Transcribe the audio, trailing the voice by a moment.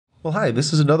Well, hi,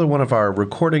 this is another one of our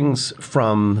recordings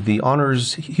from the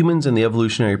Honors Humans and the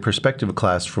Evolutionary Perspective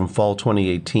class from fall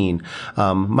 2018.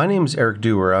 My name is Eric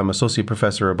Dewar. I'm Associate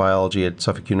Professor of Biology at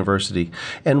Suffolk University,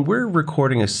 and we're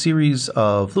recording a series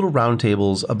of little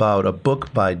roundtables about a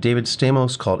book by David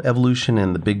Stamos called Evolution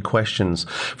and the Big Questions.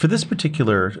 For this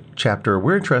particular chapter,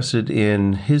 we're interested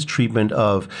in his treatment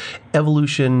of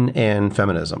evolution and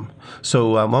feminism. So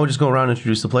why don't we just go around and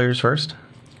introduce the players first?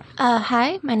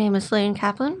 Hi, my name is Lane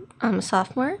Kaplan. I'm a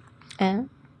sophomore, and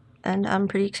I'm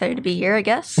pretty excited to be here, I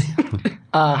guess.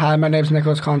 Hi, my name is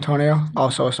Nicholas Colantonio,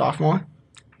 also a sophomore.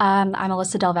 I'm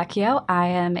Alyssa Del Vecchio. I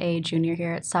am a junior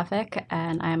here at Suffolk,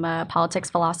 and I'm a politics,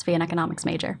 philosophy, and economics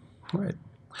major. All right.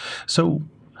 So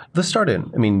let's start in.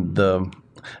 I mean,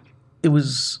 it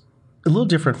was a little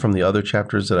different from the other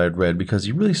chapters that I'd read because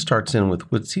he really starts in with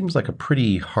what seems like a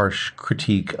pretty harsh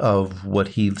critique of what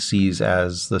he sees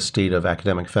as the state of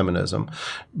academic feminism,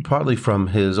 partly from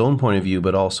his own point of view,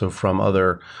 but also from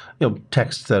other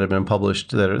texts that have been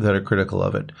published that are critical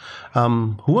of it.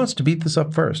 Who wants to beat this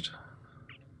up first?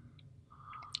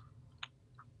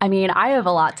 I mean, I have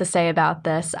a lot to say about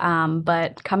this,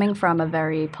 but coming from a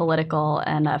very political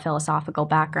and philosophical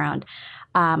background,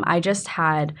 I just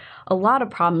had a lot of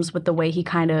problems with the way he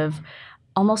kind of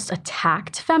almost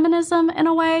attacked feminism in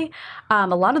a way. A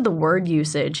lot of the word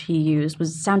usage he used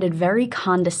sounded very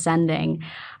condescending.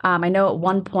 I know at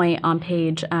one point on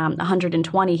page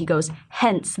 120, he goes,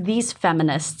 "Hence, these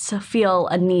feminists feel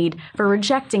a need for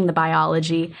rejecting the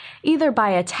biology, either by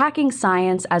attacking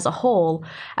science as a whole,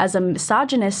 as a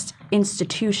misogynist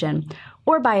institution,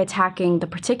 or by attacking the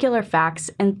particular facts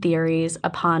and theories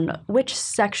upon which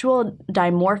sexual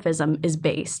dimorphism is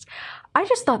based." I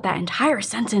just thought that entire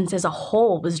sentence as a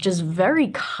whole was just very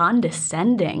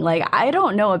condescending. Like, I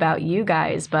don't know about you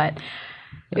guys, but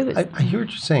it was... I hear what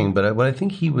you're saying, but what I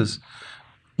think he was,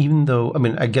 even though, I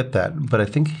mean, I get that, but I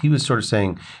think he was sort of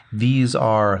saying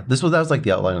that was like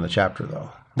the outline of the chapter, though.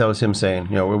 That was him saying,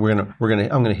 I'm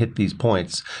gonna hit these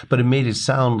points, but it made it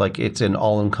sound like it's an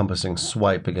all-encompassing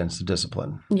swipe against the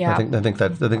discipline. Yeah, I think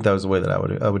that was the way that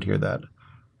I would hear that.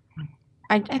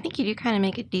 I think you do kind of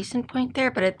make a decent point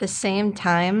there, but at the same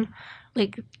time,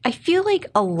 like, I feel like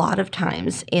a lot of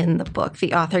times in the book,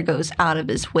 the author goes out of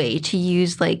his way to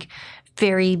use like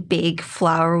very big,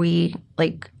 flowery,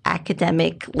 like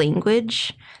academic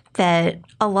language that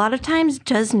a lot of times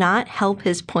does not help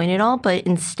his point at all, but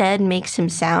instead makes him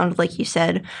sound, like you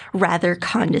said, rather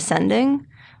condescending,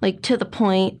 like to the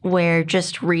point where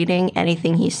just reading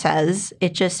anything he says,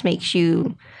 it just makes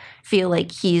you feel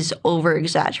like he's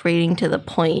over-exaggerating to the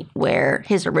point where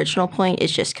his original point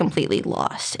is just completely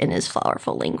lost in his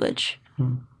flowerful language.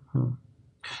 Mm-hmm.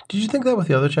 Did you think that with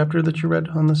the other chapter that you read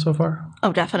on this so far?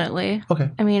 Oh, definitely. Okay.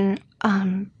 I mean,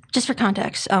 just for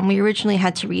context, we originally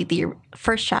had to read the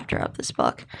first chapter of this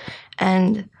book,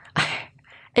 and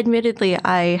admittedly,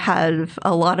 I have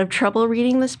a lot of trouble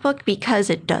reading this book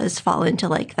because it does fall into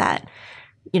like that,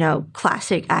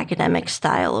 classic academic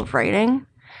style of writing.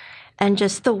 And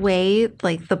just the way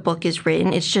like the book is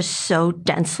written, it's just so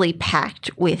densely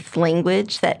packed with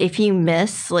language that if you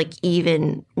miss like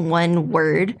even one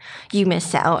word, you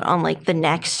miss out on like the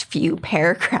next few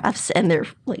paragraphs and their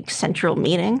like central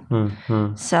meaning.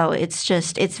 Mm-hmm. So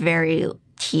it's very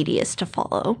tedious to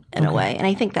follow in a way. And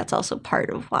I think that's also part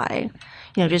of why,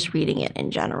 just reading it in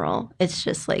general, it's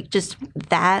just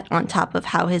that on top of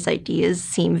how his ideas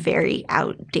seem very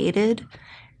outdated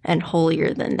and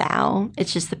holier than thou.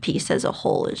 It's just the piece as a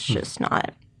whole is just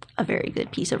not a very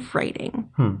good piece of writing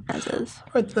as is.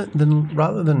 All right, then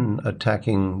rather than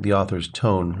attacking the author's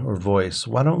tone or voice,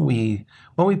 why don't we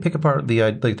pick apart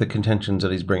the contentions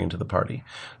that he's bringing to the party?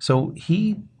 So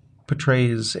he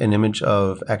portrays an image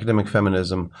of academic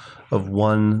feminism of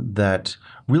one that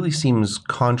really seems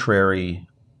contrary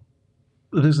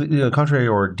or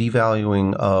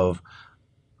devaluing of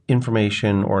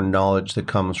information or knowledge that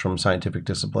comes from scientific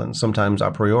disciplines, sometimes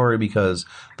a priori because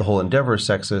the whole endeavor is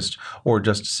sexist, or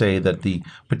just to say that the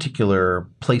particular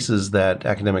places that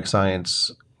academic science,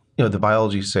 the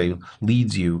biology say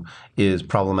leads you is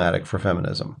problematic for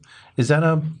feminism. Do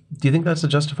you think that's a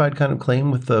justified kind of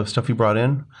claim with the stuff he brought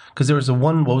in? Because there was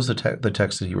what was the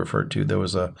text that he referred to? There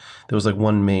was like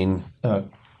one main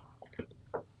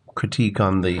critique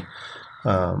on the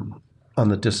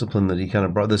discipline that he kind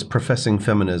of brought, this Professing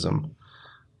Feminism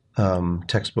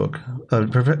textbook,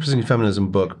 Professing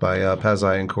Feminism book by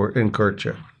Pazai and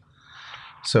Kurtje.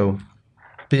 So,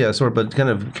 but kind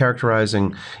of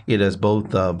characterizing it as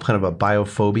both kind of a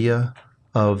biophobia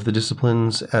of the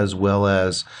disciplines as well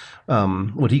as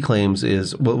what he claims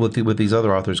is what these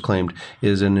other authors claimed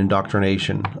is an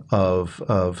indoctrination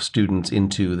of students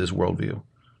into this worldview.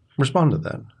 Respond to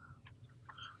that.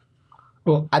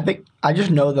 Well, I think I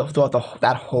just know that throughout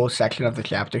that whole section of the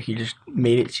chapter, he just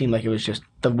made it seem like it was just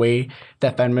the way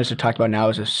that feminists are talked about now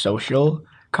is a social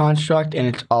construct, and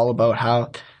it's all about how,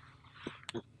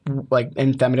 like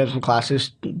in feminism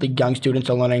classes, the young students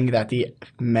are learning that the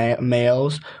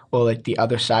males or like the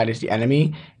other side is the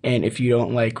enemy, and if you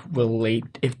don't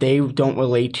if they don't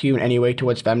relate to you in any way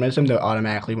towards feminism, they're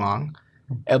automatically wrong.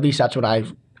 At least that's what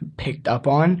I've picked up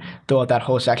on throughout that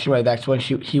whole section, where that's when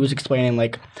he was explaining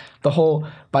like the whole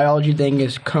biology thing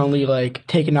is currently like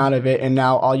taken out of it, and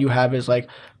now all you have is like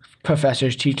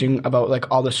professors teaching about like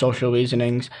all the social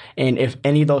reasonings, and if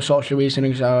any of those social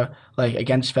reasonings are like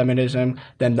against feminism,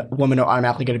 then the women are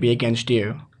automatically going to be against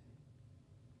you.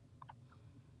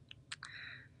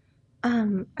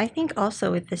 I think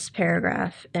also with this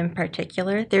paragraph in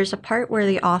particular, there's a part where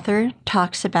the author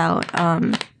talks about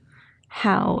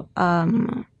how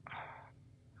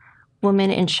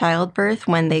women in childbirth,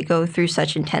 when they go through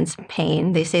such intense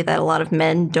pain, they say that a lot of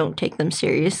men don't take them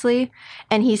seriously.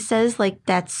 And he says, like,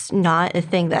 that's not a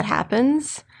thing that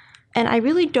happens. And I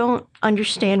really don't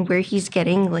understand where he's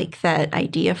getting, like, that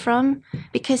idea from,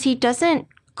 because he doesn't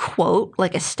quote,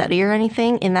 like, a study or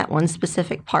anything in that one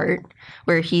specific part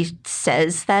where he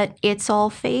says that it's all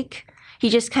fake. He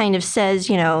just kind of says,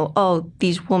 oh,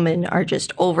 these women are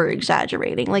just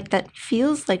over-exaggerating. Like, that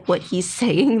feels like what he's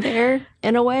saying there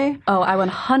in a way. Oh, I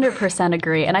 100%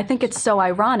 agree. And I think it's so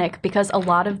ironic because a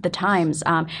lot of the times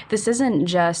this isn't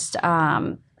just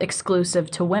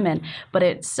exclusive to women, but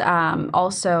it's this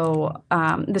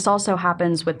also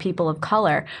happens with people of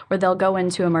color, where they'll go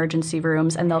into emergency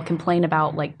rooms and they'll complain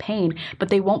about like pain, but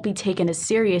they won't be taken as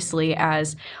seriously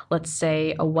as, let's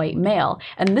say, a white male.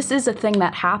 And this is a thing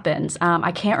that happens.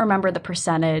 I can't remember the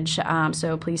percentage,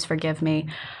 so please forgive me.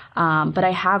 But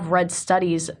I have read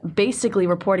studies basically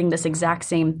reporting this exact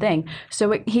same thing.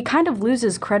 So he kind of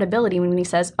loses credibility when he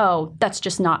says, oh, that's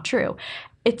just not true.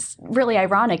 It's really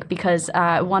ironic because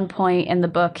at one point in the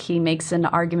book, he makes an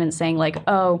argument saying like,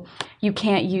 oh, you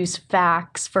can't use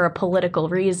facts for a political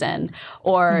reason,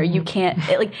 or you can't,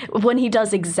 like when he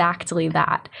does exactly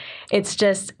that. It's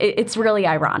just, it's really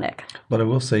ironic. But I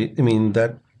will say, I mean,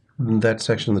 that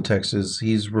section of the text is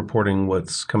he's reporting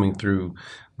what's coming through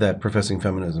that Professing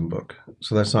Feminism book.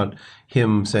 So that's not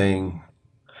him saying,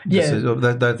 Yeah.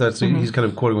 that's he's kind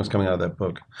of quoting what's coming out of that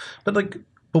book. But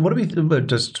what do we but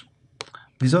just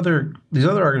these other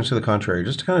arguments to the contrary,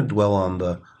 just to kind of dwell on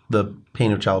the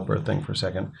pain of childbirth thing for a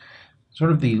second.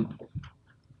 Sort of the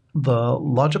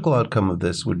logical outcome of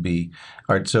this would be,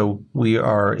 all right, so we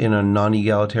are in a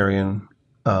non-egalitarian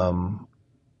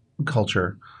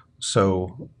culture,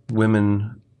 so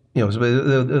women, I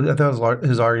thought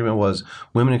his argument was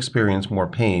women experience more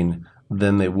pain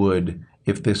than they would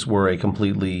if this were a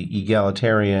completely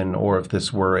egalitarian or if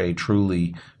this were a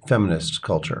truly feminist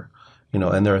culture.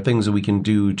 And there are things that we can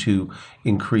do to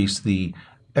increase the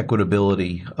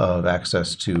equitability of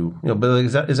access to, but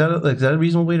is that a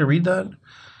reasonable way to read that?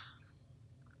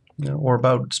 Or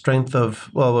about strength of,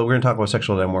 well, we're going to talk about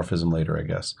sexual dimorphism later, I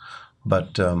guess.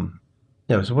 But, so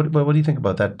what do you think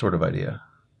about that sort of idea?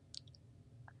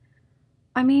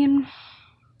 I mean,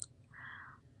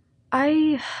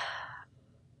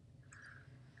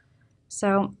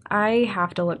 So I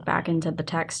have to look back into the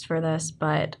text for this,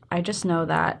 but I just know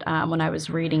that when I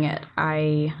was reading it,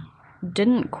 I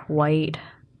didn't quite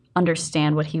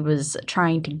understand what he was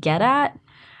trying to get at.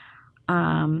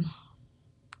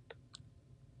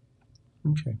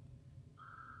 Okay,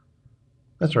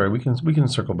 that's all right. We can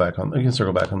circle back on this a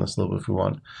little bit if we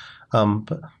want.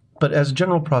 But as a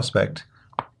general prospect,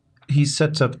 he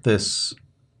sets up this.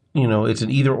 It's an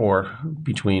either or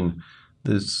between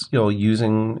this.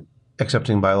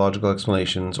 Accepting biological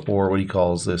explanations, or what he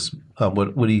calls this,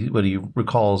 what he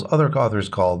recalls other authors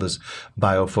call this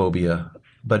biophobia.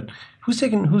 But who's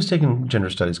taken gender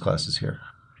studies classes here?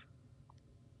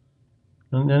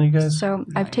 None of you guys? So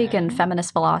I've taken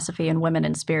feminist philosophy and women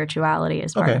in spirituality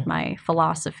as part of my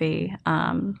philosophy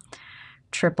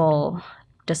triple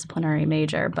disciplinary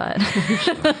major, but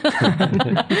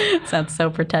sounds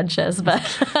so pretentious. But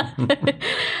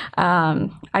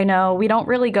I know we don't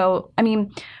really go,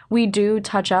 we do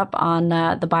touch up on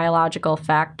the biological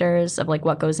factors of like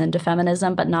what goes into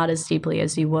feminism, but not as deeply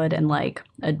as you would in like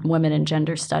a women and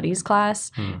gender studies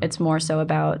class. It's more so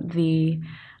about the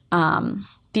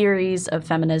theories of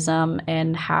feminism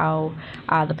and how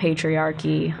the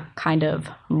patriarchy kind of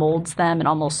molds them and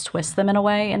almost twists them in a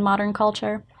way in modern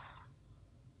culture.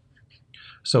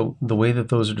 So the way that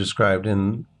those are described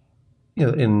in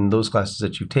those classes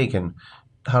that you've taken,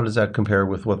 how does that compare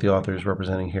with what the author is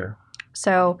representing here?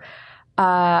 So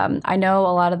I know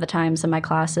a lot of the times in my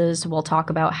classes we'll talk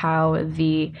about how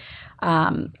the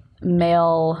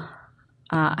male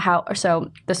so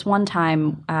this one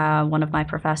time one of my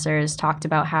professors talked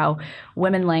about how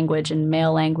women language and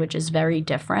male language is very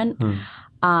different,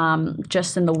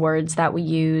 just in the words that we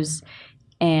use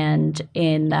and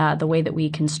in the way that we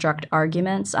construct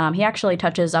arguments. He actually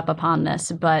touches up upon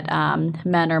this, but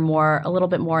men are a little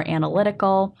bit more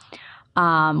analytical,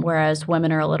 whereas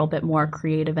women are a little bit more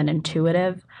creative and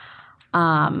intuitive.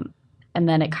 And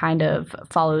then it kind of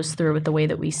follows through with the way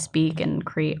that we speak and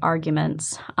create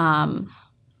arguments.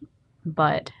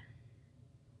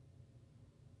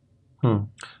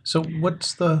 So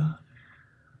what's the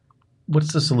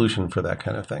solution for that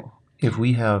kind of thing? If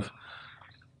we have,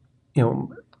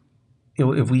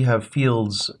 if we have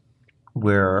fields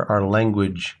where our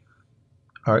language,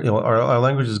 our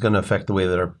language is going to affect the way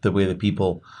that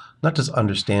people not just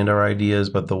understand our ideas,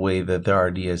 but the way that their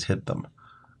ideas hit them.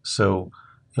 So,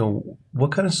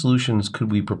 what kind of solutions could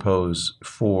we propose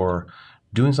for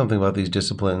doing something about these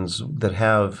disciplines that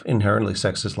have inherently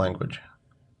sexist language?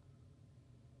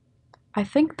 I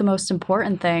think the most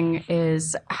important thing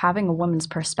is having a woman's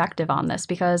perspective on this,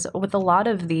 because with a lot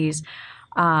of these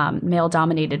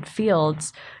male-dominated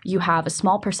fields, you have a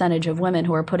small percentage of women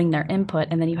who are putting their input,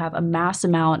 and then you have a mass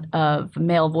amount of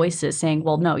male voices saying,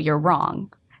 well, no, you're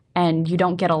wrong. And you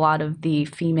don't get a lot of the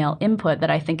female input that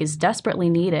I think is desperately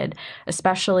needed,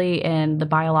 especially in the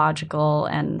biological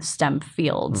and STEM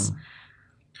fields.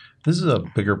 This is a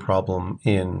bigger problem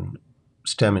in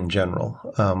STEM in general,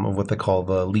 of what they call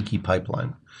the leaky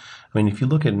pipeline. I mean, if you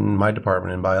look at my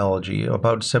department in biology,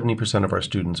 about 70% of our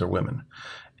students are women.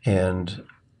 And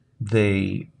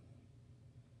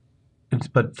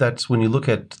but that's when you look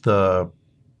at the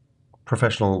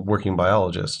professional working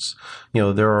biologists,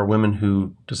 there are women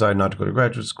who decide not to go to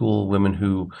graduate school, women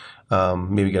who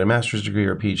maybe get a master's degree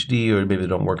or a PhD, or maybe they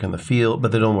don't work in the field,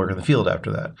 but they don't work in the field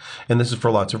after that. And this is for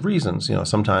lots of reasons.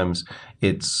 Sometimes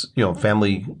it's,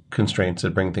 family constraints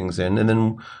that bring things in. And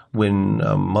then when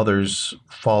mothers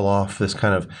fall off this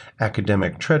kind of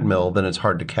academic treadmill, then it's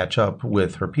hard to catch up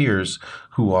with her peers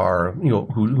who are,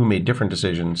 who made different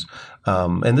decisions.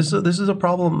 And this is a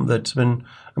problem that's been,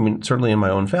 certainly in my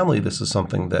own family, this is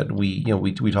something that we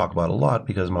talk about a lot,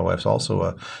 because my wife's also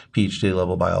a PhD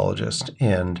level biologist,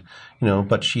 and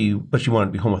but she wanted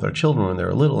to be home with our children when they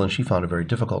were little, and she found it very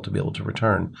difficult to be able to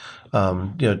return,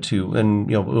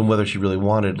 and whether she really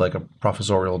wanted like a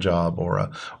professorial job or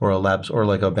a labs or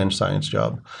like a bench science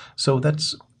job. So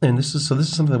this is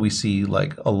something that we see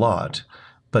like a lot,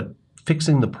 but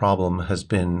fixing the problem has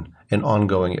been an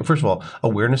ongoing. First of all,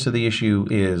 awareness of the issue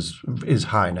is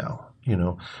high now,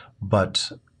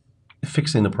 but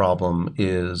fixing the problem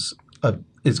is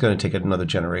going to take another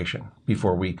generation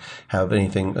before we have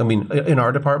anything. In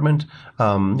our department,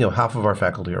 half of our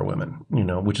faculty are women,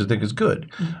 which I think is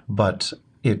good, but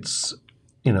it's,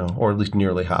 or at least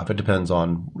nearly half. It depends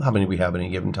on how many we have at any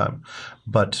given time.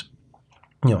 But,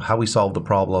 how we solve the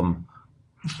problem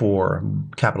for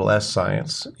capital S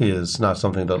science is not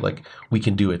something that like we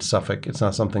can do at Suffolk. It's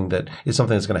not something that it's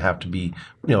something that's going to have to be,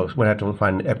 we have to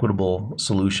find equitable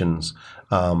solutions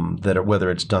that are, whether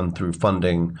it's done through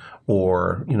funding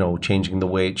or,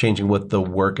 changing what the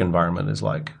work environment is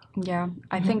like. Yeah,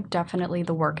 I think definitely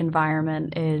the work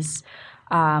environment is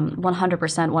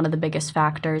 100% one of the biggest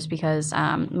factors, because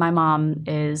my mom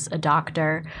is a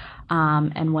doctor,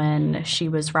 and when she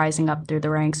was rising up through the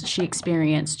ranks, she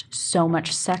experienced so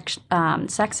much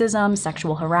sexism,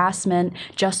 sexual harassment,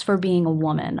 just for being a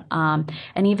woman. And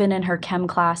even in her chem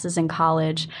classes in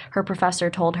college, her professor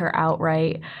told her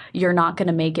outright, "You're not going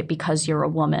to make it because you're a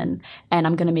woman, and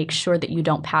I'm going to make sure that you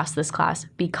don't pass this class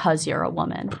because you're a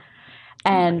woman."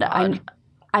 And I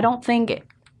don't think,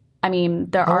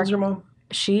 there How are. old's your mom?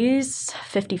 She's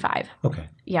 55. Okay.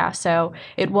 Yeah, so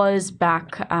it was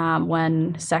back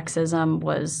when sexism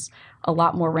was a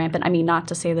lot more rampant. Not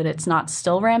to say that it's not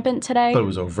still rampant today. But it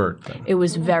was overt then. It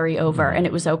was very overt, and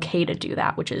it was okay to do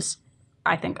that, which is,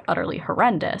 I think, utterly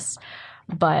horrendous.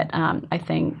 But I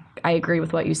think I agree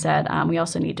with what you said. We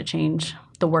also need to change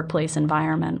the workplace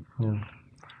environment. Yeah.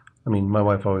 My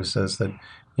wife always says that,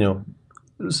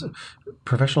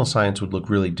 professional science would look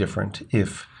really different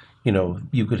if,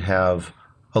 you could have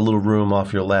a little room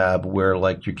off your lab where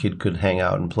like your kid could hang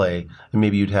out and play, and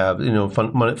maybe you'd have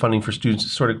funding for students to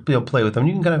sort of play with them.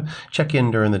 You can kind of check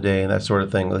in during the day and that sort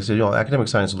of thing. Like I said, academic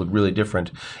science would look really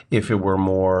different if it were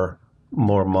more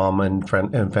mom and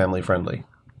family friendly.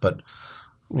 But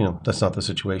that's not the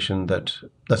situation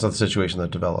that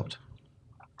developed.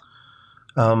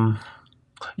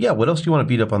 Yeah. What else do you want to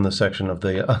beat up on this section of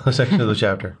the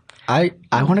chapter? I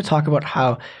want to talk about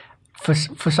how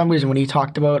for some reason when he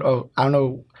talked about, I don't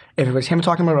know if it was him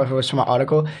talking about it or if it was from an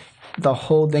article, the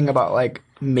whole thing about like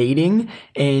mating,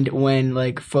 and when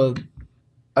like for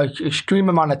an extreme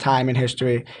amount of time in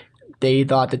history, they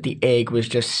thought that the egg was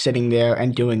just sitting there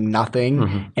and doing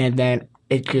nothing, and then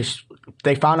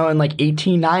they found out in like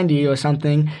 1890 or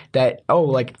something that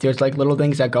like there's like little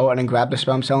things that go out and grab the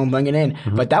sperm cell and bring it in,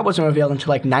 but that wasn't revealed until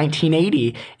like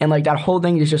 1980, and like that whole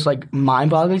thing is just like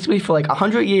mind-boggling to me. For like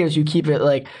 100 years you keep it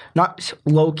like not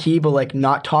low key but like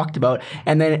not talked about,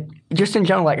 and then just in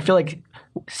general, like I feel like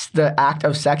the act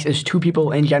of sex is two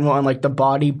people in general, and like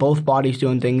both bodies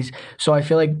doing things. So I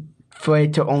feel like for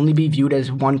it to only be viewed as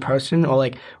one person or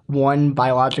like one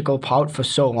biological part for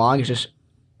so long is just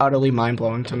utterly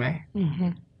mind-blowing to me.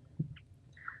 I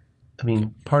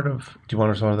mean, do you want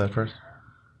to respond to that first?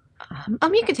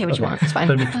 You can say what you want. It's fine.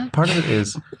 But, I mean, part of it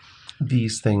is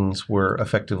these things were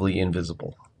effectively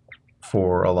invisible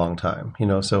for a long time,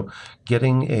 so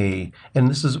and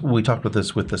we talked about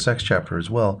this with the sex chapter as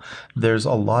well. There's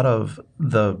a lot of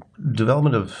the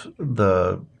development of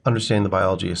the understanding the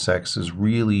biology of sex is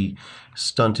really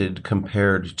stunted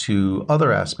compared to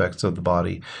other aspects of the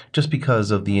body, just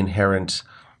because of the inherent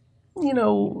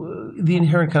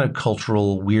kind of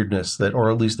cultural weirdness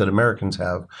or at least that Americans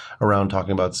have around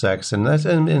talking about sex, and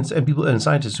people and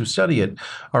scientists who study it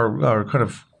are kind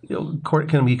of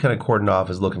can be kind of cordoned off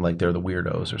as looking like they're the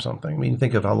weirdos or something. I mean,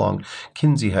 think of how long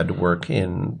Kinsey had to work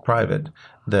in private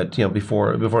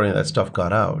before any of that stuff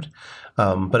got out.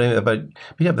 But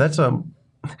that's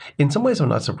in some ways I'm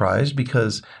not surprised,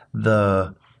 because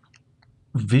the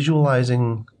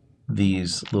visualizing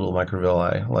these little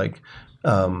microvilli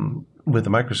with the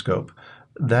microscope,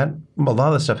 that a lot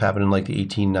of the stuff happened in like the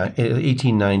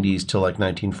 1890s to like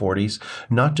 1940s,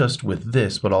 not just with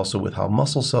this, but also with how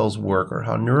muscle cells work or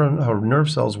how nerve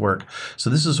cells work. So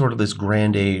this is sort of this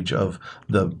grand age of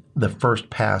the first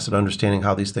pass at understanding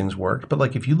how these things work. But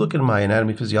like if you look in my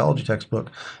anatomy physiology textbook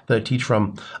that I teach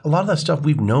from, a lot of that stuff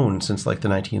we've known since like the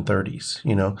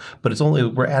 1930s, but it's only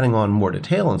we're adding on more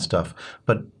detail and stuff,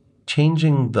 but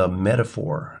changing the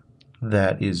metaphor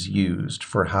that is used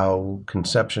for how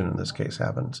conception in this case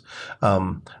happens.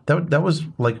 That was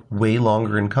like way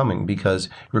longer in coming, because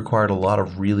it required a lot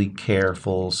of really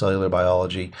careful cellular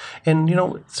biology, and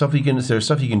there's stuff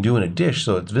you can do in a dish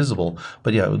so it's visible.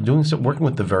 But yeah, working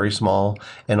with the very small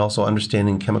and also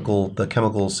understanding the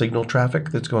chemical signal traffic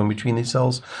that's going between these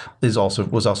cells was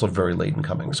also very late in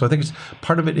coming. So I think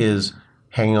part of it is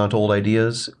hanging on to old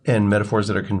ideas and metaphors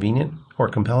that are convenient or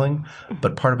compelling,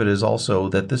 but part of it is also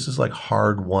that this is like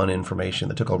hard-won information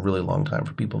that took a really long time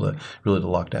for people to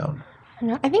lock down.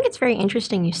 I think it's very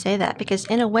interesting you say that, because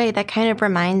in a way that kind of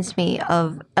reminds me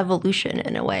of evolution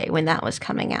in a way when that was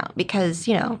coming out, because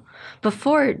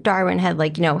before Darwin had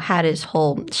had his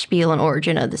whole spiel on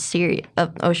origin of the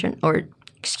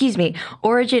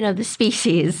origin of the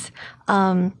species.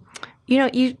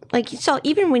 You saw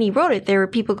even when he wrote it, there were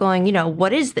people going,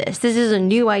 what is this? This is a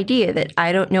new idea that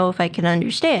I don't know if I can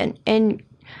understand. And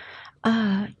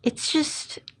it's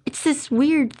this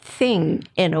weird thing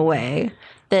in a way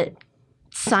that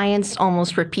science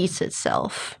almost repeats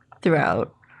itself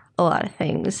throughout a lot of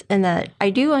things. And that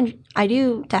I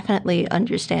do definitely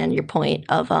understand your point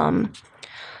of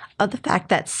the fact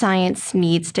that science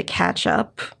needs to catch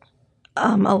up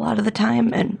a lot of the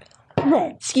time, and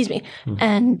excuse me,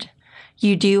 and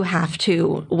you do have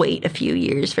to wait a few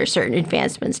years for certain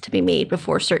advancements to be made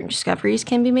before certain discoveries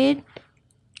can be made.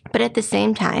 But at the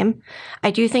same time, I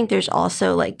do think there's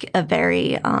also like a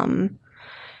very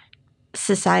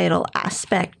societal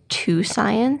aspect to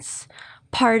science.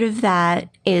 Part of that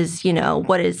is,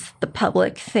 what does the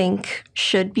public think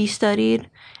should be studied?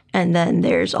 And then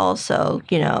there's also,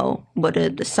 what do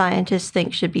the scientists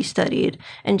think should be studied?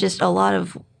 And just a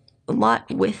lot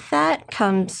with that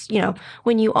comes,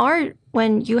 when you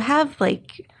have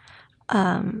like,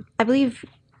 I believe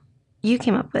you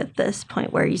came up with this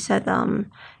point where you said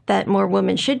that more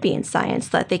women should be in science,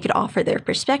 that they could offer their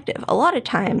perspective. A lot of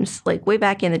times, like way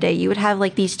back in the day, you would have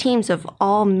like these teams of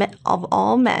all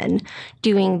men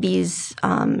doing these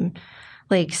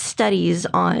like studies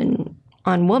on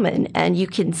women, and you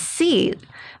can see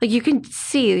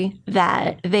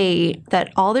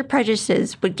that all their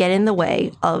prejudices would get in the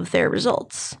way of their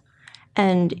results.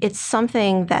 And it's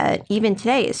something that even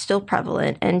today is still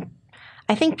prevalent. And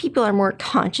I think people are more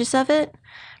conscious of it,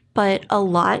 but a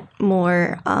lot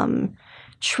more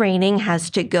training has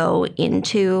to go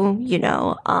into,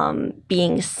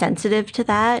 being sensitive to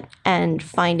that and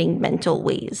finding mental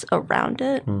ways around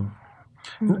it.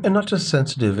 And not just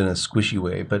sensitive in a squishy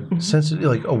way, but sensitive,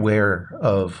 like aware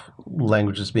of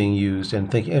language that's being used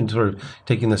and thinking and sort of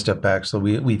taking the step back. So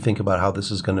we think about how this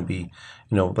is going to be,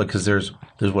 like, because there's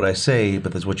what I say,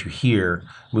 but there's what you hear.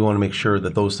 We want to make sure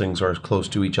that those things are as close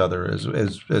to each other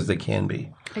as they can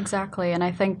be. Exactly. And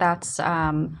I think that's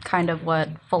kind of what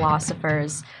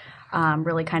philosophers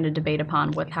really kind of debate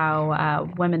upon, with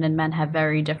how women and men have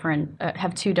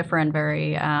have two different,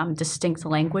 very distinct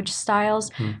language styles.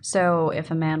 So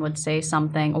if a man would say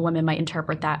something, a woman might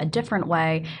interpret that a different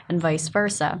way, and vice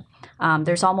versa.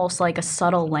 There's almost like a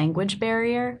subtle language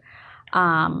barrier.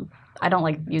 I don't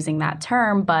like using that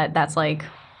term, but that's like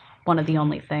one of the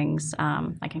only things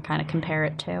I can kind of compare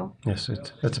it to. Yes,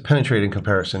 it's a penetrating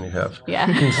comparison you have. Yeah.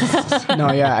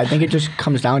 No, yeah, I think it just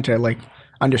comes down to like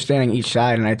understanding each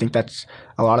side, and I think that's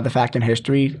a lot of the fact in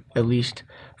history, at least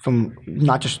from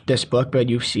not just this book, but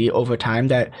you see over time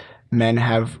that men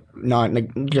have not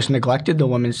just neglected the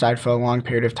women's side for a long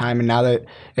period of time, and now that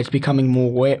it's becoming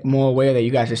more aware that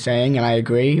you guys are saying, and I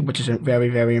agree, which is very,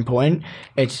 very important,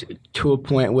 it's to a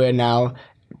point where now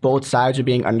both sides are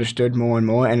being understood more and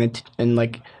more, and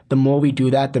like the more we do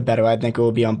that, the better I think it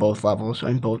will be on both levels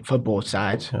and for both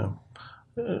sides. Yeah.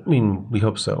 I mean, we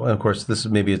hope so. And of course,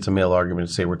 maybe it's a male argument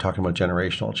to say we're talking about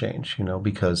generational change,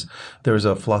 because there's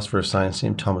a philosopher of science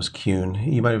named Thomas Kuhn.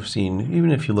 You might have seen, even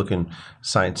if you look in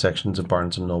science sections of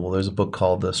Barnes & Noble, there's a book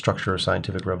called The Structure of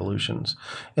Scientific Revolutions.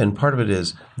 And part of it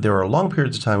is there are long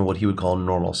periods of time of what he would call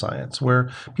normal science,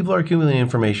 where people are accumulating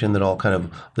information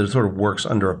that sort of works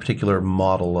under a particular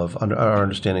model of our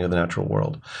understanding of the natural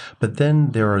world. But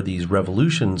then there are these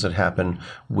revolutions that happen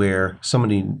where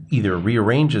somebody either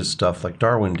rearranges stuff like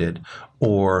Darwin did,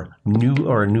 or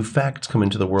new facts come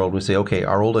into the world. We say, okay,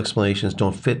 our old explanations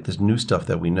don't fit this new stuff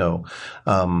that we know.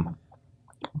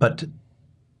 But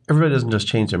everybody doesn't just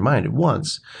change their mind at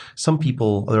once. Some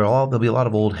people, there'll be a lot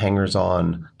of old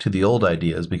hangers-on to the old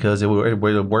ideas because it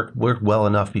worked well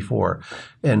enough before.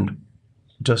 And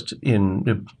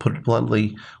put it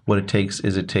bluntly, what it takes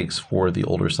for the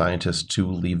older scientists to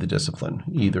leave the discipline,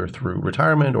 either through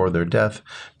retirement or their death,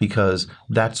 because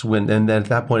that's when, and then at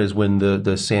that point is when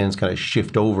the sands kind of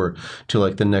shift over to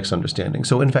like the next understanding.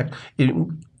 So in fact,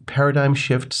 paradigm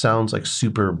shift sounds like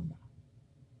super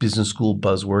business school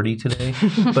buzzwordy today,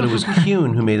 but it was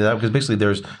Kuhn who made it up, because basically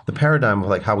there's the paradigm of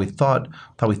like how we thought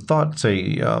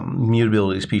say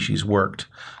mutability of species worked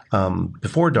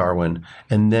before Darwin,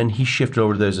 and then he shifted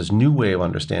over to there's this new way of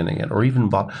understanding it, or even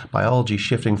biology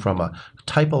shifting from a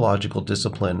typological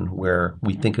discipline where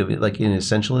we think of it like in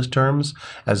essentialist terms,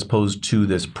 as opposed to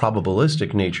this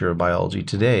probabilistic nature of biology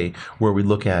today, where we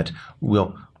look at,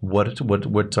 well,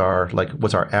 what's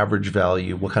our average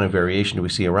value? What kind of variation do we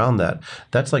see around that?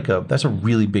 That's a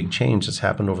really big change that's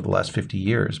happened over the last 50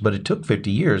 years. But it took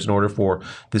 50 years in order for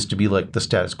this to be like the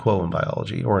status quo in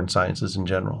biology or in sciences in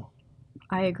general.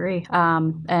 I agree.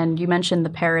 And you mentioned the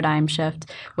paradigm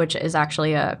shift, which is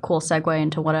actually a cool segue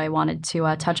into what I wanted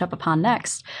to touch up upon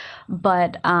next.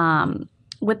 But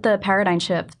with the paradigm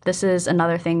shift, this is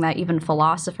another thing that even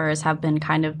philosophers have been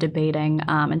kind of debating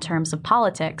in terms of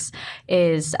politics,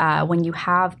 is when you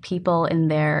have people in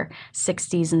their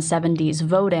 60s and 70s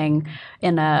voting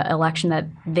in an election that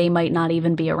they might not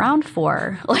even be around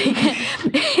for. Like,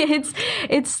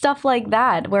 it's stuff like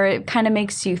that where it kind of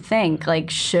makes you think,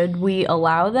 like, should we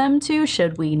allow them to?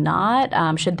 Should we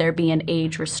not? Should there be an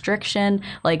age restriction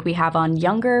like we have on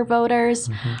younger voters?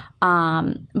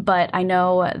 But I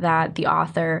know that the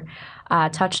author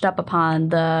touched up upon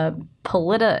the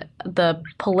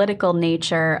political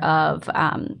nature of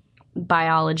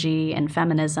biology and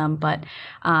feminism, but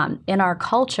in our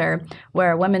culture,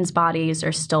 where women's bodies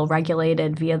are still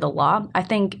regulated via the law, I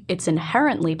think it's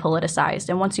inherently politicized.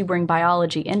 And once you bring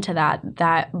biology into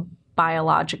that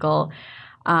biological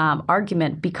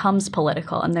argument becomes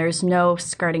political, and there's no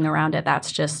skirting around it.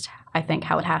 That's just, I think,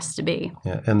 how it has to be.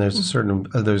 Yeah, and there's going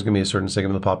to be a certain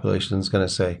segment of the population that's going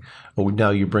to say, "Oh,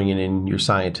 now you're bringing in your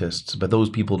scientists," but those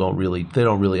people don't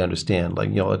really understand,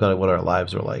 like, what our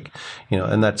lives are like,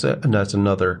 and that's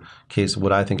another case of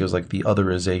what I think is like the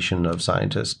otherization of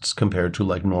scientists compared to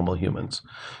like normal humans.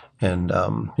 And,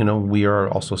 we are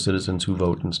also citizens who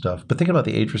vote and stuff. But thinking about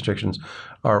the age restrictions,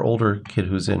 our older kid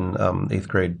who's in 8th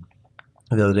grade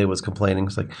the other day was complaining.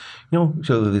 It's like,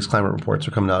 so these climate reports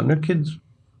are coming out, and their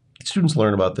students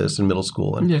learn about this in middle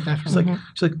school. And yeah, definitely.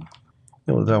 She's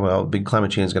like, big climate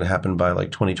change is going to happen by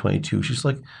like 2022. She's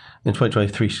like, in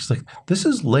 2023, she's like, this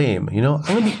is lame. I'm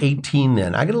going to be 18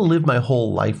 then. I got to live my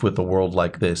whole life with the world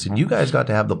like this. And you guys got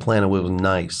to have the planet where it was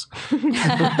nice.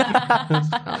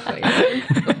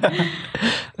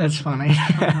 That's funny.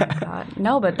 Oh my God.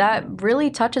 No, but that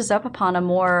really touches up upon a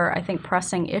more, I think,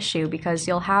 pressing issue because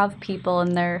you'll have people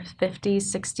in their 50s,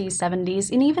 60s,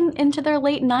 70s, and even into their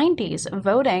late 90s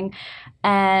voting.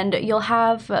 And you'll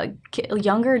have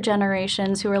younger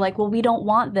generations who are like, well, we don't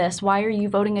want this. Why are you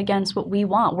voting against what we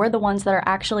want? We're the ones that are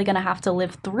actually going to have to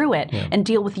live through it and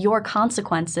deal with your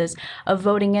consequences of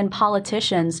voting in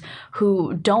politicians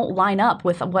who don't line up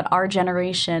with what our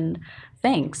generation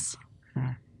thinks.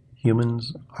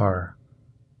 Humans are,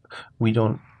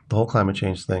 the whole climate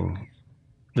change thing,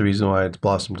 the reason why it's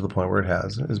blossomed to the point where it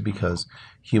has is because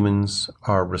humans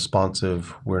are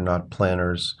responsive. We're not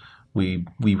planners. We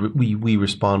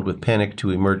respond with panic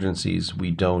to emergencies. We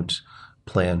don't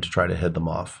plan to try to head them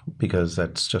off because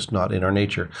that's just not in our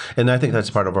nature. And I think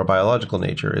that's part of our biological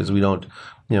nature is we don't,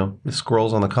 the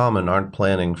squirrels on the common aren't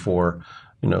planning for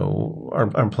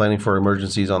aren't planning for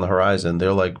emergencies on the horizon.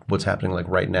 They're like, what's happening like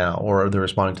right now? Or they're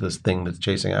responding to this thing that's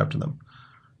chasing after them.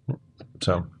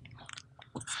 So,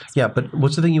 yeah, but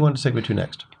what's the thing you want to segue to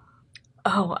next?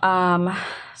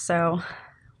 So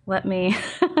let me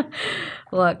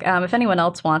look. If anyone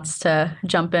else wants to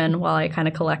jump in while I kind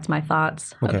of collect my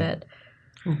thoughts a bit.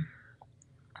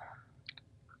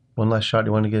 One last shot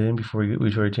you want to get in before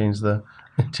we change the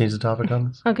topic on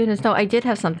this? Oh, goodness. No, I did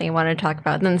have something I wanted to talk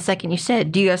about. And then the second you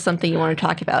said, do you have something you want to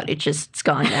talk about? It's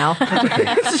gone now.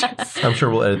 I'm sure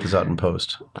we'll edit this out in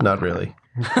post. Not really.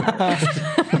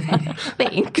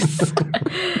 Thanks.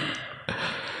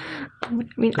 I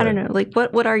mean, I don't know. Like,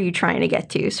 what are you trying to get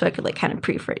to? So I could, kind of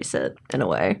pre-phrase it in a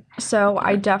way. So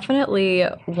I definitely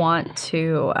want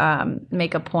to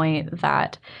make a point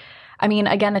that I mean,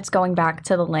 again, it's going back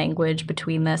to the language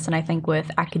between this. And I think with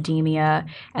academia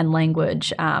and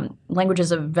language, language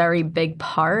is a very big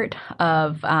part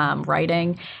of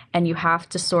writing. And you have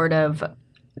to sort of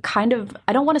I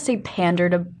don't want to say pander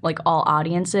to all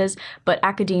audiences, but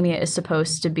academia is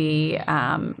supposed to be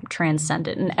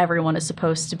transcendent and everyone is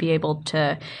supposed to be able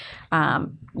to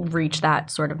reach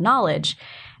that sort of knowledge.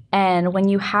 And when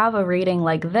you have a reading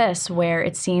like this, where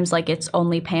it seems like it's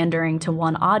only pandering to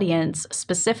one audience,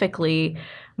 specifically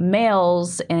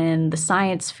males in the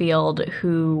science field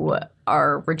who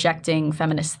are rejecting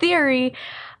feminist theory,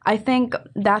 I think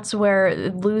that's where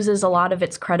it loses a lot of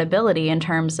its credibility in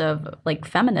terms of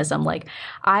feminism.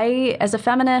 I, as a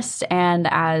feminist and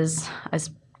as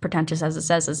pretentious as it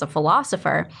says, as a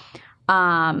philosopher,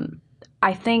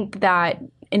 I think that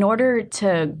in order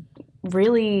to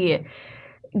really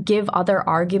give other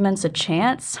arguments a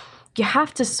chance, you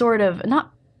have to sort of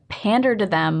not pander to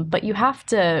them, but you have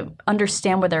to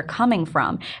understand where they're coming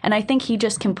from. And I think he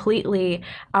just completely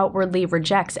outwardly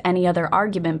rejects any other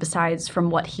argument besides from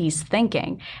what he's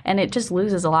thinking. And it just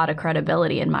loses a lot of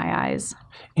credibility in my eyes.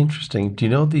 Interesting. Do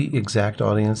you know the exact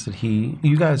audience that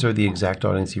you guys are the exact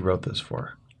audience he wrote this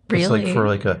for? Really? It's for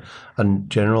a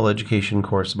general education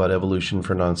course about evolution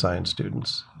for non-science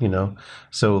students,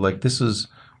 So this is,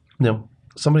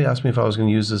 somebody asked me if I was going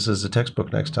to use this as a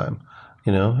textbook next time,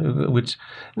 which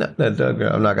I don't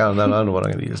know what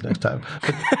I'm going to use next time.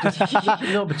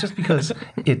 But just because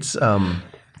it's,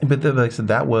 like I said,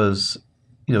 that was,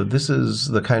 this is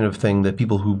the kind of thing that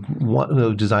people who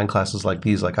want design classes like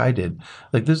these, like I did,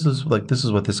 this is what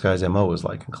this guy's MO is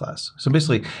like in class. So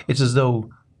basically, it's as though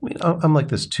I'm like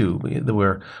this too,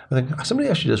 where I think somebody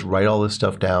actually just write all this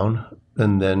stuff down,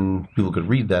 and then people could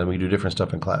read that, and we do different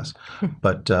stuff in class.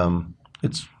 But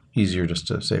it's easier just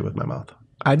to say it with my mouth.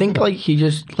 I think he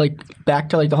just back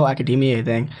to the whole academia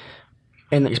thing,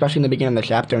 and especially in the beginning of the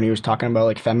chapter when he was talking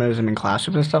about feminism in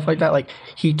classrooms and stuff like that.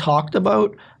 He talked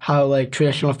about how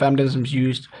traditional feminism's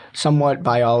used somewhat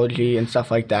biology and stuff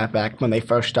like that back when they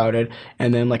first started,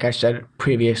 and then like I said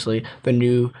previously, the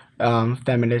new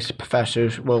feminist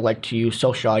professors will like to use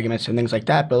social arguments and things like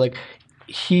that. But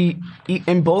he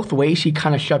in both ways he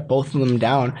kind of shut both of them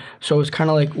down. So it's kind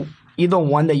of either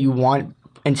one that you want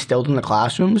instilled in the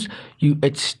classrooms,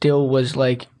 it still was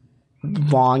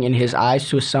wrong in his eyes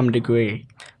to some degree.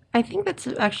 I think that's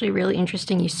actually really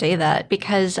interesting you say that,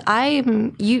 because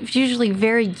I'm usually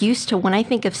very used to, when I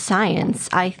think of science,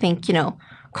 I think,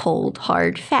 cold,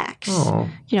 hard facts. Oh.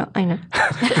 I know.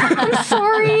 I'm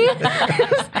sorry.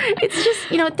 It's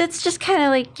just, that's just kind of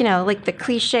like the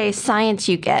cliche science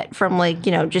you get from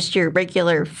just your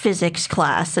regular physics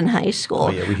class in high school. Oh,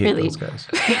 yeah, we hate those guys.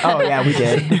 Oh, yeah, we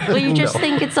did. Well, you just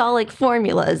think it's all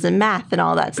formulas and math and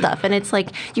all that stuff. And it's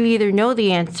you either know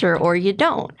the answer or you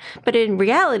don't. But in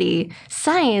reality,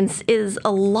 science is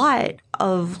a lot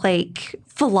of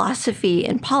philosophy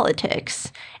and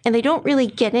politics. And they don't really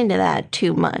get into that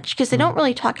too much because they don't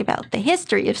really talk about the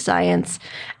history of science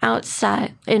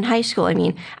outside in high school. I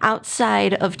mean,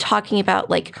 outside of talking about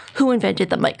like who invented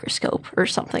the microscope or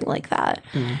something like that.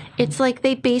 It's like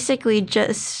they basically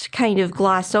just kind of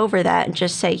gloss over that and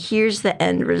just say, here's the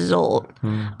end result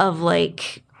of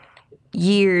like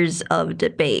years of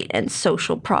debate and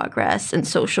social progress and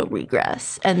social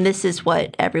regress. And this is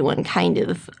what everyone kind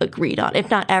of agreed on.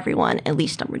 If not everyone, at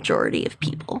least a majority of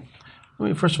people. I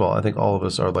mean, first of all, I think all of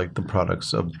us are like the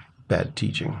products of bad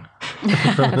teaching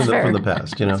from the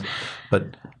past, you know.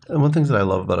 But one of the things that I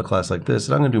love about a class like this,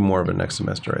 and I'm going to do more of it next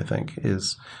semester, I think,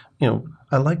 is, you know,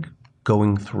 I like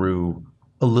going through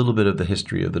a little bit of the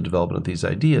history of the development of these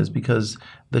ideas because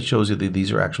that shows you that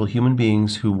these are actual human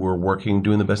beings who were working,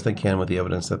 doing the best they can with the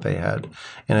evidence that they had.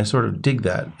 And I sort of dig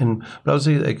that. But I would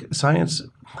say, like, science,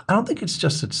 I don't think it's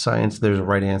just that science, there's a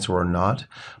right answer or not.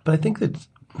 But I think that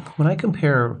when I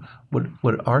compare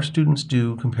what our students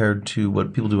do compared to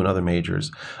what people do in other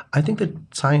majors, I think that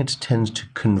science tends to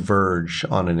converge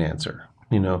on an answer.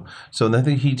 You know, so I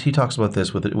think he talks about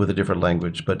this with a different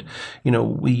language. But, you know,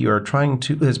 we are trying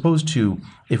to, as opposed to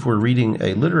if we're reading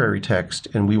a literary text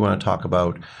and we want to talk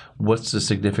about what's the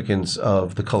significance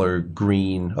of the color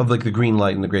green, of like the green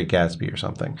light in The Great Gatsby or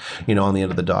something, you know, on the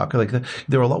end of the dock. Like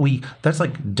there are a lot, that's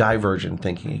like divergent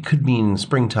thinking. It could mean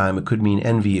springtime, it could mean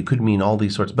envy, it could mean all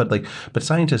these sorts. But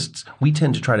scientists, we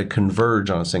tend to try to converge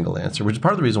on a single answer, which is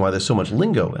part of the reason why there's so much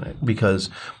lingo in it.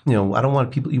 Because, you know,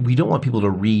 we don't want people to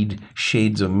read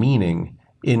shades of meaning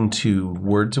into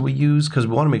words that we use because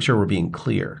we want to make sure we're being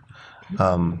clear.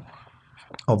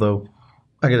 Although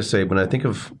I got to say, when I think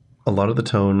of a lot of the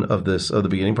tone of the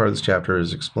beginning part of this chapter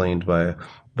is explained by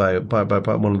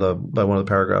one of the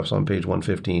paragraphs on page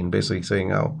 115, basically saying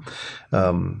how,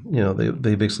 you know,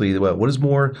 they basically, well, what is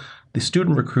more, the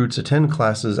student recruits attend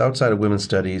classes outside of women's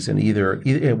studies and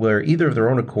where either of their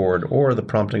own accord or the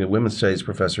prompting of women's studies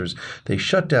professors, they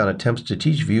shut down attempts to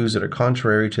teach views that are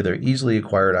contrary to their easily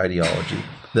acquired ideology.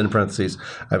 Then in parentheses,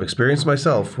 I've experienced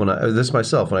myself when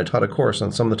I taught a course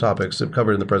on some of the topics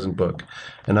covered in the present book,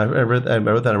 and I wrote that.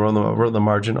 I wrote in the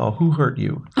margin, "Oh, who hurt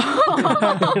you?"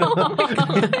 I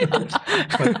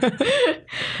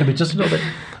mean, just to know that.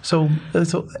 So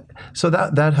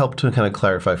that helped to kind of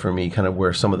clarify for me kind of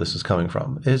where some of this is coming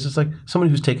from. It's just like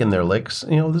somebody who's taken their licks.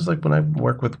 You know, this is like when I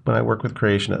work with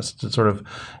creationists. It's sort of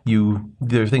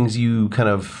there are things you kind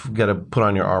of got to put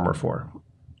on your armor for.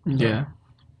 Yeah.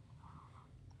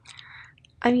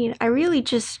 I mean, I really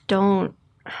wish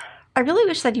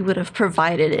that you would have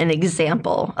provided an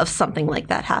example of something like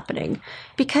that happening.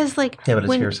 Because, like... Yeah, but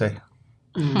it's hearsay.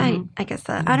 I guess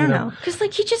that. I don't know. Because,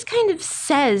 like, he just kind of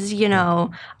says, you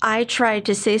know, I tried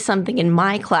to say something in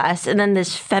my class, and then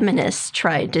this feminist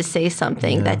tried to say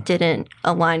something that didn't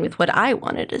align with what I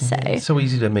wanted to say. It's so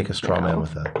easy to make a straw man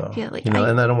with that, though. Yeah, like, you know,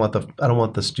 and I don't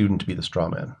want the student to be the straw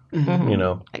man. You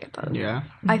know, I get that. Yeah.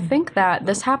 I think that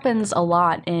this happens a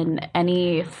lot in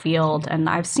any field, and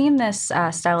I've seen this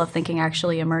style of thinking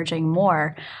actually emerging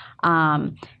more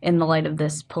in the light of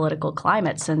this political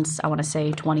climate since, I want to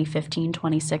say, 2015,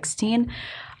 2016.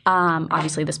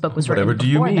 Obviously, this book was written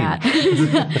before that,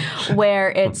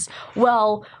 where it's,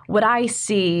 well, what I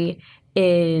see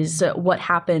is what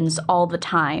happens all the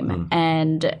time.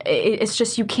 And it's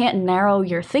just you can't narrow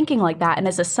your thinking like that. And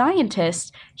as a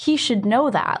scientist, he should know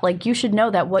that. Like, you should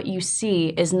know that what you see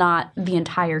is not the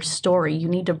entire story. You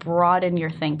need to broaden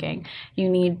your thinking. You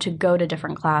need to go to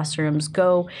different classrooms,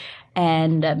 go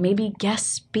and maybe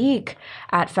guest speak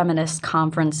at feminist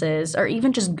conferences or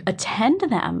even just attend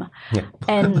them. Yeah.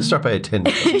 And Let's start by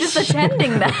attending. just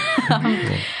attending them.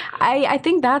 I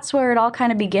think that's where it all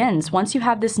kind of begins. Once you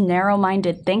have this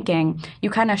narrow-minded thinking, you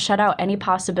kind of shut out any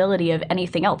possibility of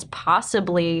anything else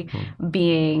possibly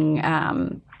being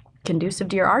conducive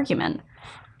to your argument.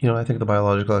 You know, I think the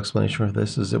biological explanation for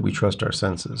this is that we trust our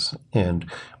senses, and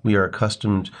we are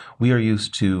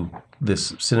used to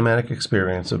this cinematic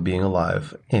experience of being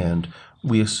alive, and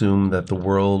we assume that the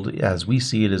world as we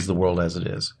see it is the world as it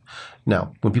is.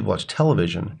 Now, when people watch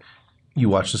television, you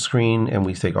watch the screen and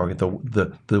we think, okay, the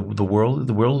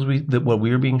world what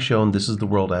we are being shown, this is the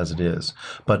world as it is.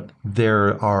 But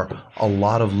there are a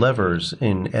lot of levers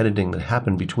in editing that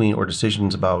happen between, or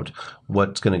decisions about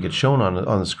what's going to get shown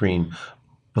on the screen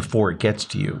before it gets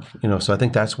to you. You know, so I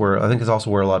think it's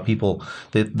also where a lot of people,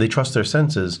 they trust their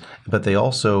senses, but they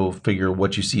also figure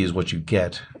what you see is what you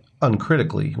get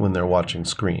uncritically when they're watching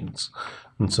screens.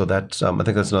 And so that's I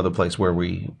think that's another place where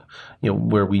we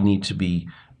need to be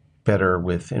better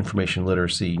with information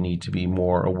literacy, need to be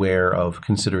more aware of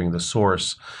considering the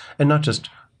source and not just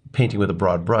painting with a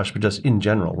broad brush, but just in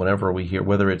general, whenever we hear,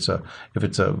 whether it's if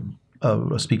it's a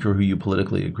speaker who you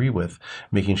politically agree with,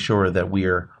 making sure that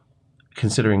we're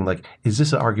considering, like, is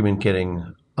this argument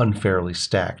getting unfairly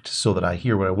stacked so that I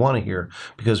hear what I want to hear,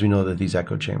 because we know that these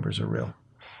echo chambers are real.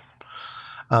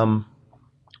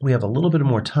 We have a little bit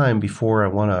more time before I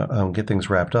want to get things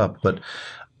wrapped up, but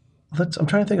I'm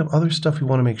trying to think of other stuff we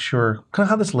want to make sure, kind of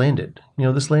how this landed.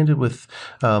 This landed with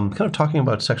kind of talking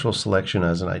about sexual selection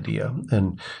as an idea.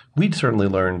 And we'd certainly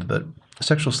learned that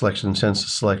sexual selection tends to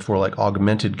select for like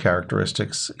augmented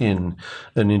characteristics in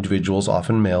individuals,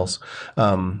 often males.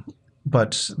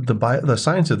 But the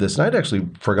science of this, and I'd actually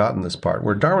forgotten this part,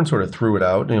 where Darwin sort of threw it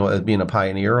out, as being a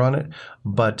pioneer on it,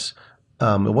 but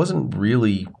it wasn't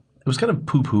really. It was kind of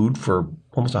poo-pooed for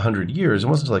almost 100 years. It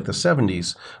wasn't until like the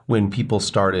 70s when people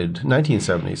started,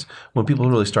 1970s, when people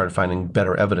really started finding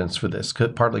better evidence for this,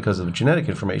 partly because of the genetic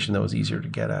information that was easier to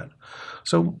get at.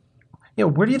 So,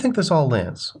 where do you think this all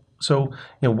lands? So,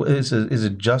 is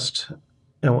it just,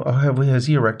 has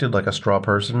he erected like a straw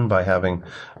person by having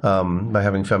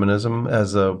feminism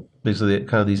as basically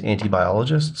kind of these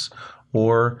anti-biologists?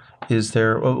 Or is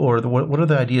there, or what are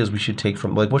the ideas we should take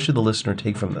from, like, what should the listener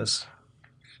take from this?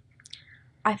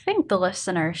 I think the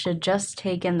listener should just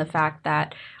take in the fact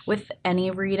that with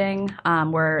any reading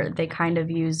where they kind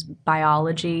of use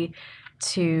biology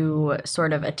to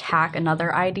sort of attack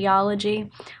another ideology,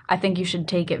 I think you should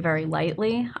take it very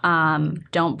lightly.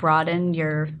 Don't broaden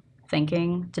your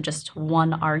thinking to just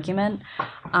one argument.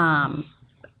 That's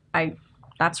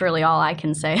really all I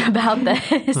can say about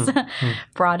this.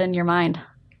 Broaden your mind.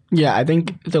 Yeah, I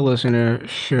think the listener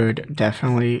should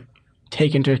definitely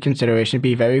take into consideration,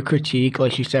 be very critique,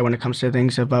 like you said, when it comes to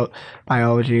things about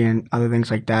biology and other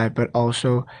things like that, but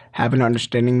also have an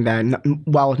understanding that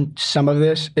while some of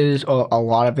this is, or a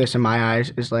lot of this in my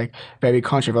eyes, is like very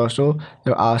controversial,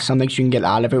 there are some things you can get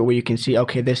out of it where you can see,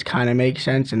 okay, this kind of makes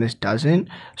sense and this doesn't.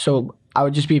 So I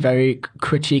would just be very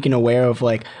critique and aware of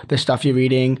like the stuff you're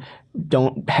reading.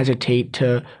 Don't hesitate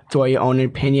to throw your own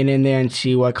opinion in there and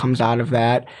see what comes out of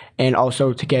that. And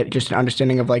also to get just an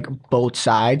understanding of like both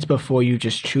sides before you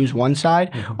just choose one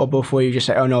side, or before you just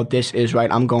say, oh no, this is right,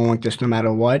 I'm going with this no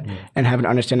matter what, and have an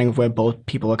understanding of where both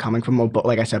people are coming from, or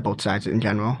like I said, both sides in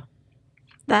general.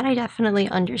 That I definitely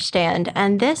understand.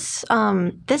 And this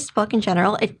book in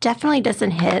general, it definitely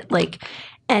doesn't hit like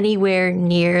anywhere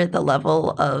near the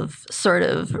level of sort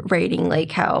of rating,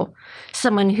 like how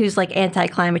someone who's like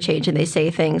anti-climate change and they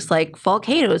say things like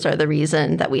volcanoes are the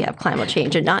reason that we have climate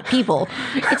change and not people.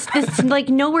 It's like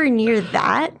nowhere near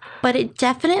that, but it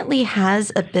definitely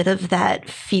has a bit of that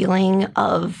feeling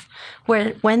of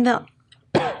where when the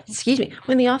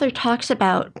when the author talks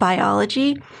about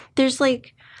biology, there's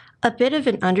like a bit of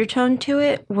an undertone to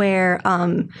it where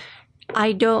I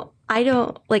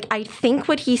think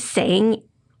what he's saying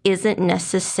isn't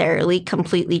necessarily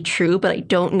completely true, but I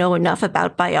don't know enough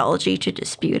about biology to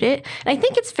dispute it. And I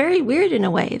think it's very weird in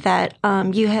a way that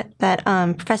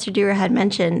Professor Dewar had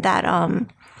mentioned that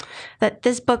that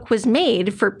this book was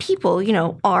made for people,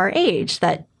 our age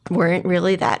that weren't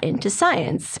really that into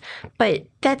science. But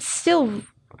that's still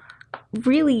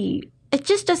really, it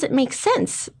just doesn't make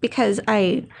sense, because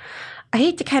I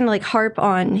hate to kind of like harp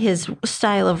on his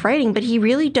style of writing, but he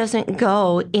really doesn't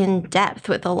go in depth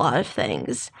with a lot of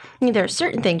things. I mean, there are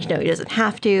certain things, he doesn't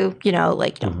have to,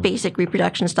 basic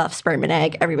reproduction stuff, sperm and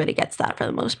egg, everybody gets that for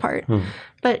the most part.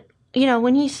 But,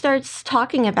 when he starts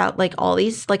talking about like all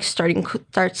these, like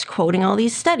starts quoting all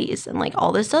these studies and like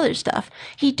all this other stuff,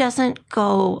 he doesn't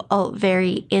go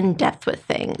very in depth with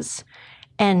things.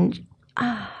 And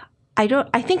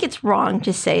I think it's wrong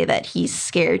to say that he's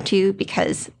scared to,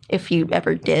 because if you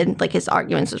ever did, like his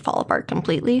arguments would fall apart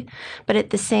completely. But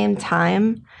at the same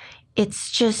time,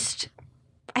 it's just,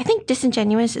 I think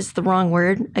disingenuous is the wrong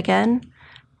word again,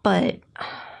 but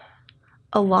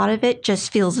a lot of it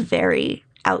just feels very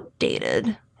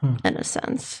outdated in a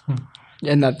sense.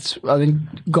 And that's, I think,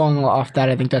 going off that,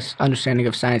 I think that's understanding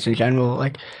of science in general.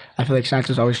 Like, I feel like science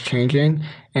is always changing,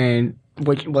 and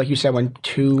like you said, when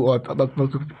two or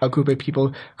a group of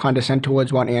people condescend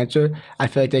towards one answer, I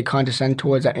feel like they condescend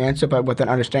towards that answer, but with an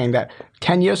understanding that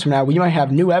 10 years from now, we might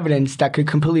have new evidence that could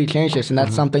completely change this. And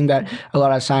that's something that a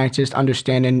lot of scientists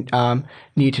understand and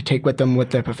need to take with them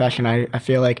with their profession. I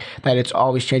feel like that it's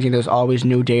always changing. There's always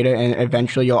new data, and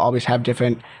eventually you'll always have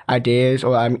different ideas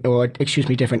or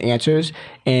different answers.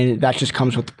 And that just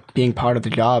comes with being part of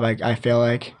the job, I feel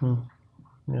like.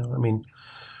 Yeah, I mean,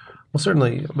 well,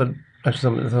 certainly, but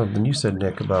actually, something you said,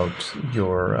 Nick, about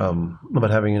your about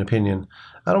having an opinion.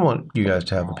 I don't want you guys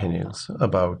to have opinions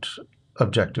about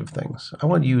objective things. I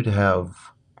want you to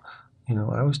have,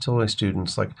 I always tell my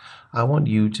students, like, I want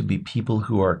you to be people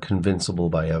who are convincible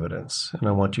by evidence, and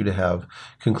I want you to have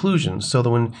conclusions so that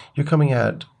when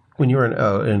you're in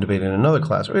a debate in another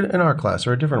class or in our class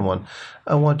or a different one,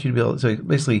 I want you to be able to say,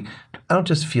 basically, I don't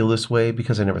just feel this way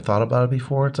because I never thought about it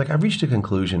before. It's like I've reached a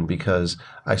conclusion because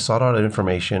I sought out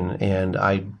information and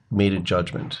I made a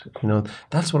judgment.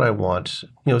 That's what I want.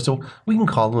 So we can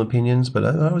call them opinions, but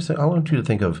I always say I want you to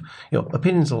think of,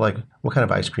 opinions are like what kind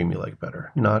of ice cream you like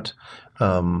better, not,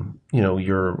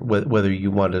 whether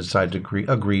you want to decide to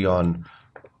agree on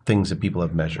things that people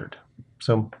have measured.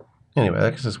 So anyway, I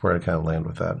guess that's where I kind of land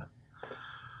with that.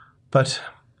 But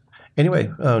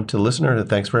anyway, to the listener,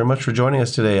 thanks very much for joining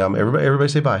us today. Everybody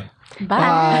say bye.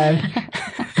 Bye. Bye.